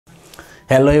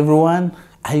Hello everyone,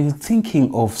 are you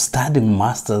thinking of studying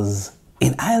masters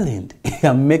in Ireland?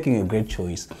 I'm making a great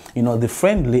choice. You know, the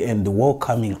friendly and the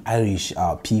welcoming Irish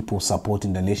people support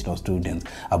international students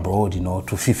abroad,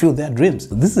 to fulfill their dreams.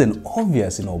 This is an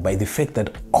obvious, by the fact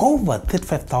that over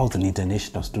 35,000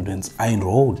 international students are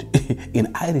enrolled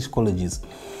in Irish colleges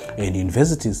and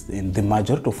universities, and the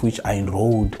majority of which are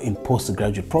enrolled in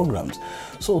postgraduate programs.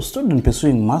 So students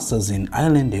pursuing masters in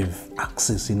Ireland have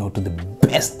access, to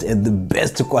the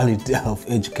best quality of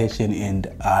education and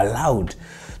are allowed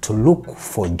to look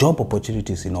for job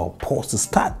opportunities,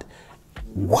 post-start,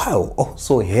 while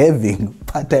also having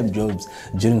part-time jobs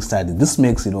during study. This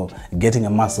makes, getting a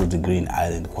master's degree in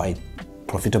Ireland quite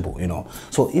profitable,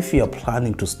 So if you are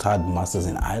planning to start masters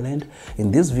in Ireland,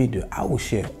 in this video I will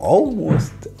share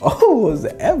almost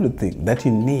everything that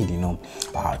you need,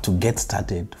 to get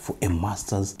started for a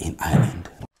master's in Ireland.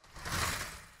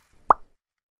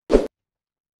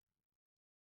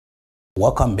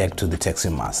 Welcome back to the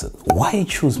TechSki Masters. Why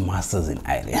choose masters in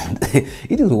Ireland?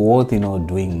 It is worth,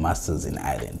 doing masters in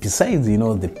Ireland. Besides,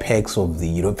 the perks of the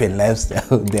European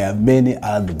lifestyle, there are many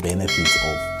other benefits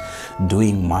of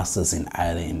doing masters in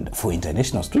Ireland for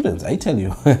international students, I tell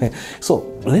you.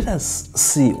 So let us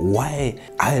see why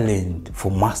Ireland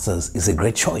for masters is a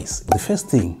great choice. The first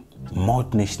thing,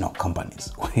 multinational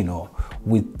companies,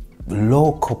 with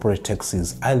low corporate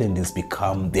taxes, Ireland has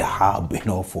become the hub,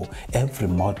 for every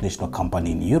multinational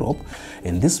company in Europe.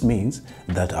 And this means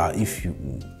that if you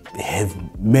have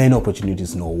many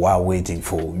opportunities, while waiting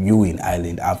for you in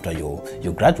Ireland after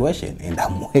your graduation, and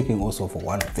I'm working also for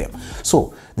one of them.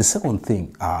 So the second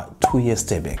thing, 2-year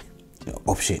stay back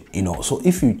option, so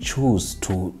if you choose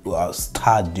to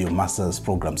start your master's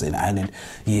programs in Ireland,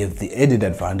 you have the added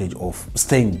advantage of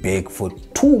staying back for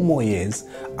 2 more years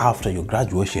after your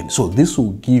graduation. So this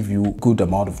will give you good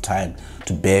amount of time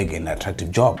to beg an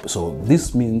attractive job. So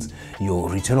this means your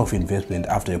return of investment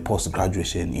after your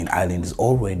post-graduation in Ireland is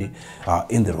already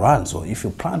in the run. So if you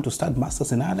plan to start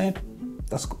masters in Ireland,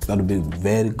 that would be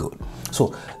very good.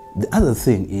 So the other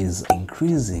thing is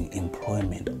increasing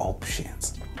employment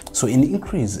options. So an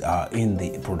increase in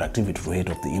the productivity rate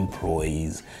of the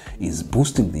employees is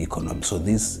boosting the economy. So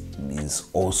this is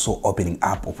also opening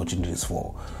up opportunities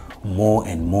for more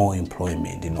and more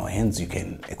employment. Hence you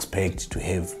can expect to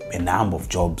have a number of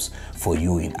jobs for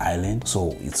you in Ireland.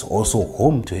 So it's also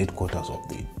home to headquarters of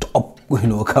the top,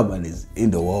 companies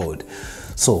in the world.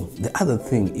 So the other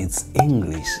thing is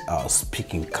English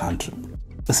speaking country.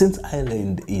 Since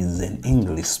Ireland is an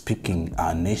English speaking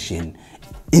nation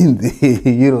in the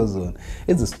Eurozone,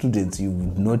 as a student, you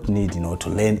would not need, to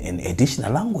learn an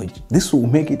additional language. This will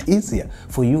make it easier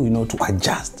for you, to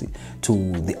adjust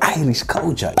to the Irish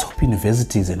culture. Top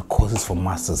universities and courses for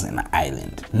masters in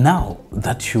Ireland. Now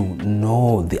that you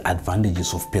know the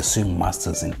advantages of pursuing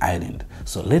masters in Ireland,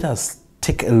 so let us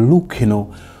take a look,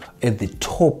 at the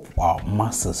top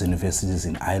masters universities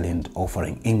in Ireland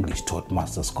offering English taught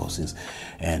masters courses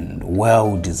and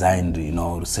well-designed,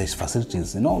 research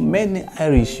facilities. Many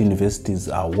Irish universities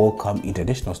welcome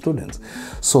international students.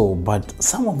 So, but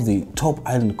some of the top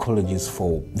Ireland colleges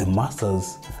for the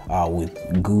masters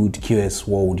with good QS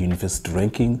World University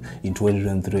ranking in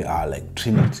 2023 are like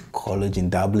Trinity College in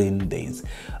Dublin, there's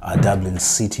Dublin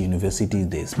City University,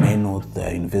 there's Maynooth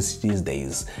Universities,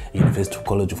 there's University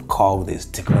College of Cork, there's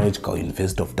Technological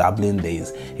University of Dublin, there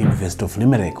is University of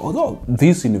Limerick. Although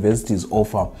these universities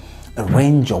offer a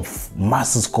range of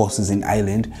master's courses in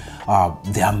Ireland,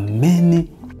 there are many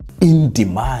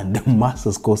in-demand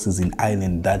master's courses in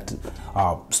Ireland that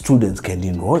students can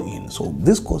enroll in. So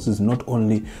these courses not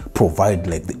only provide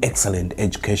like the excellent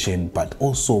education, but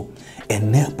also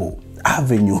enable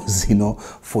avenues,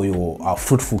 for your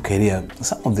fruitful career.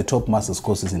 Some of the top master's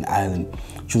courses in Ireland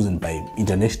chosen by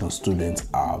international students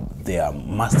are their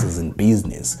masters in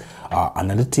business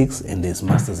analytics, and there's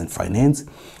masters in finance,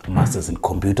 masters in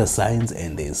computer science,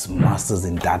 and there's masters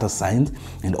in data science,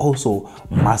 and also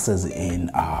masters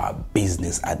in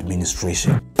business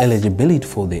administration. Eligibility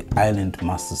for the Ireland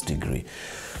master's degree.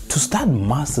 To start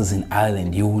masters in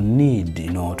Ireland, you will need,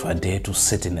 to adhere to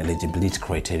certain eligibility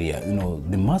criteria.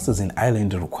 The masters in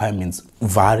Ireland requirements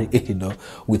vary,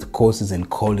 with courses and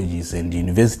colleges and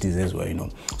universities as well,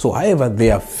 So, however,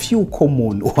 there are few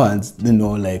common ones,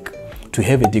 like to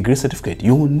have a degree certificate,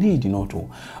 you will need, to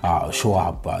show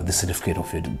up the certificate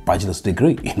of your bachelor's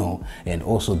degree, and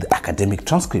also the academic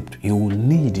transcript. You will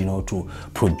need, to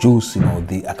produce,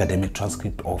 the academic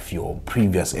transcript of your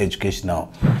previous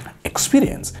educational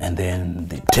experience, and then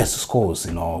the test scores,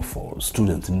 for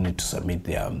students need to submit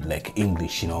their like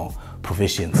English,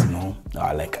 professions,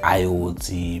 like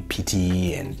IoT,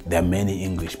 PTE, and there are many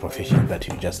English professions that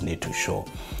you just need to show.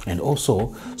 And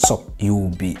also, so you'll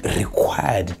be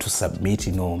required to submit,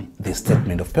 the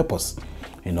statement of purpose,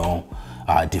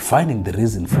 defining the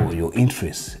reason for your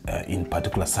interest in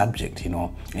particular subject,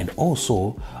 and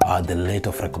also the letter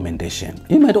of recommendation.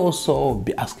 You might also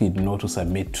be asked, to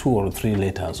submit 2 or 3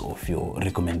 letters of your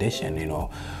recommendation,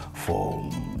 for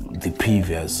the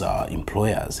previous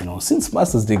employers, since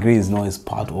master's degrees, is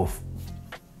part of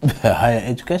higher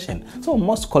education. So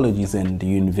most colleges and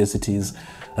universities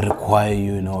require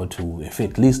you, to have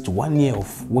at least 1 year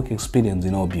of work experience,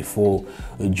 before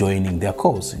joining their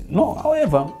course.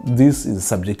 However, this is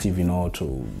subjective,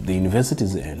 to the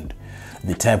universities and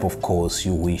the type of course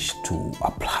you wish to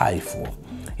apply for,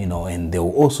 and they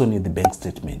will also need the bank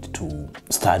statement to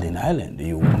study in Ireland.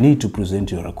 You will need to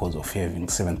present your records of having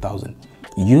 7,000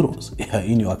 euros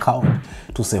in your account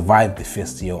to survive the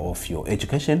first year of your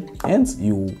education. Hence,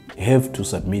 you have to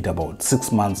submit about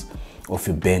 6 months of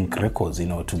your bank records,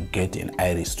 to get an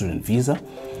Irish student visa.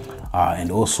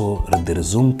 And also the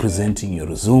resume, presenting your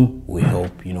resume will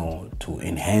help, to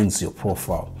enhance your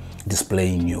profile,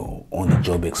 displaying your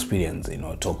on-the-job experience,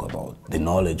 talk about the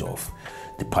knowledge of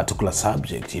the particular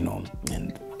subject,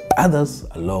 and others.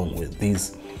 Along with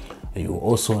this, you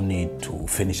also need to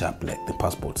finish up like the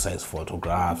passport size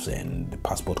photographs and the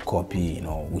passport copy,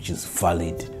 which is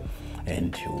valid.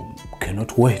 And you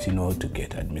cannot wait, to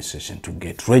get administration, to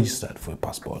get registered for a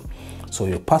passport. So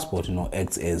your passport,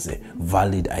 acts as a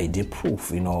valid ID proof,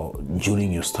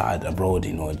 during your start abroad,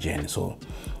 journey. So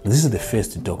this is the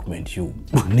first document you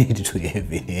need to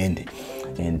have in hand.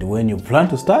 And when you plan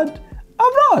to start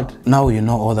abroad, now you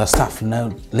know all that stuff.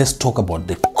 Now let's talk about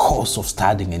the cost of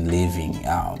studying and living.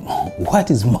 What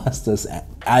is Masters in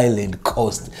Ireland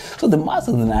cost? So the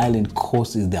Masters in Ireland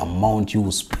cost is the amount you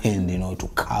will spend, to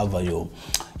cover your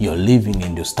living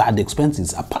and your study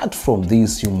expenses. Apart from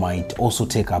this, you might also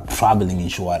take up traveling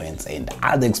insurance and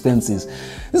other expenses.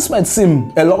 This might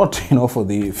seem a lot, for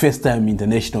the first-time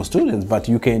international students, but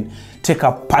you can take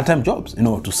up part-time jobs,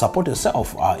 to support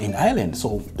yourself in Ireland.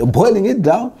 So boiling it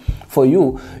down for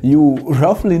you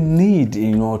roughly need,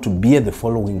 to bear the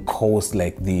following costs,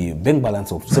 like the bank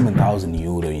balance of 7,000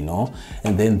 euro,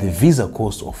 and then the visa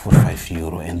cost of 45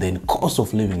 euro, and then cost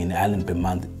of living in Ireland per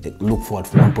month, look forward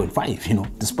for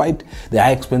 1.5, Despite the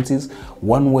high expenses,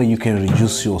 one way you can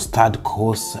reduce your start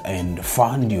costs and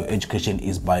fund your education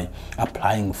is by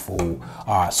applying for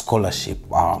scholarship.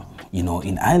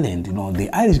 In Ireland, the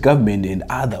Irish government and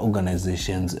other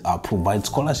organizations provide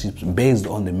scholarships based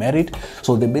on the merit.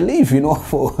 So they believe,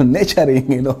 for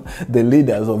nurturing, the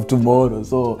leaders of tomorrow.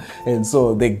 So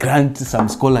they grant some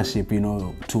scholarship,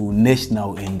 to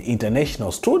national and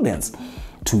international students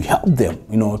to help them,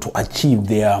 to achieve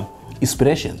their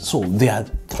inspirations. So there are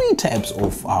 3 types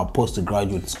of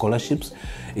postgraduate scholarships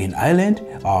in Ireland.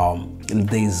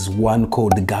 There is one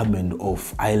called the Government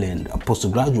of Ireland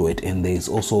Postgraduate, and there is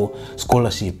also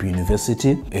Scholarship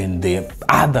University, and there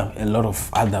are a lot of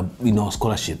other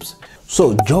scholarships.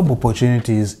 So job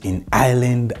opportunities in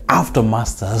Ireland after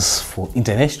masters for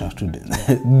international students.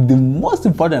 The most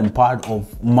important part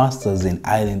of masters in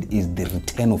Ireland is the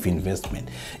return of investment.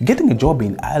 Getting a job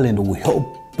in Ireland will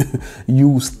help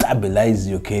you stabilize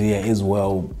your career as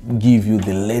well, give you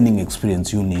the learning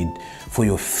experience you need for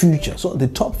your future. So the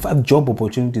top 5 job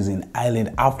opportunities in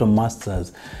Ireland after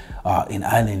masters in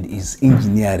Ireland is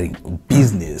engineering,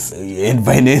 business and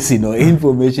finance,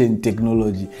 information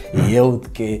technology,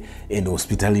 healthcare and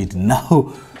hospitality.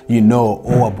 Now you know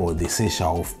all about the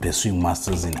essential of pursuing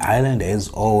masters in Ireland. As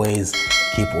always,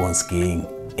 keep on skiing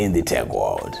in the tech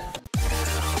world.